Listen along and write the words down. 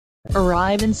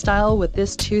Arrive in style with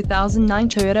this 2009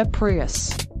 Toyota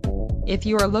Prius. If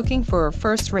you are looking for a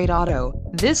first-rate auto,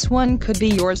 this one could be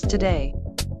yours today.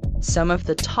 Some of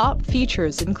the top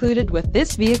features included with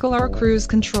this vehicle are cruise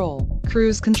control,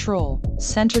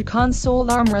 center console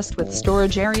armrest with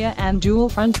storage area and dual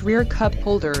front rear cup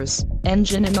holders,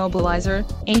 engine immobilizer,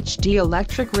 HD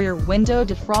electric rear window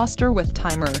defroster with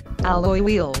timer, alloy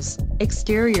wheels,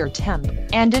 exterior temp,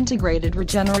 and integrated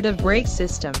regenerative brake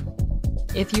system.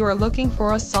 If you are looking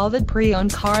for a solid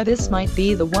pre-owned car, this might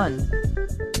be the one.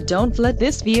 Don't let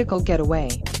this vehicle get away.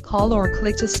 Call or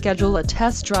click to schedule a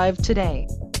test drive today.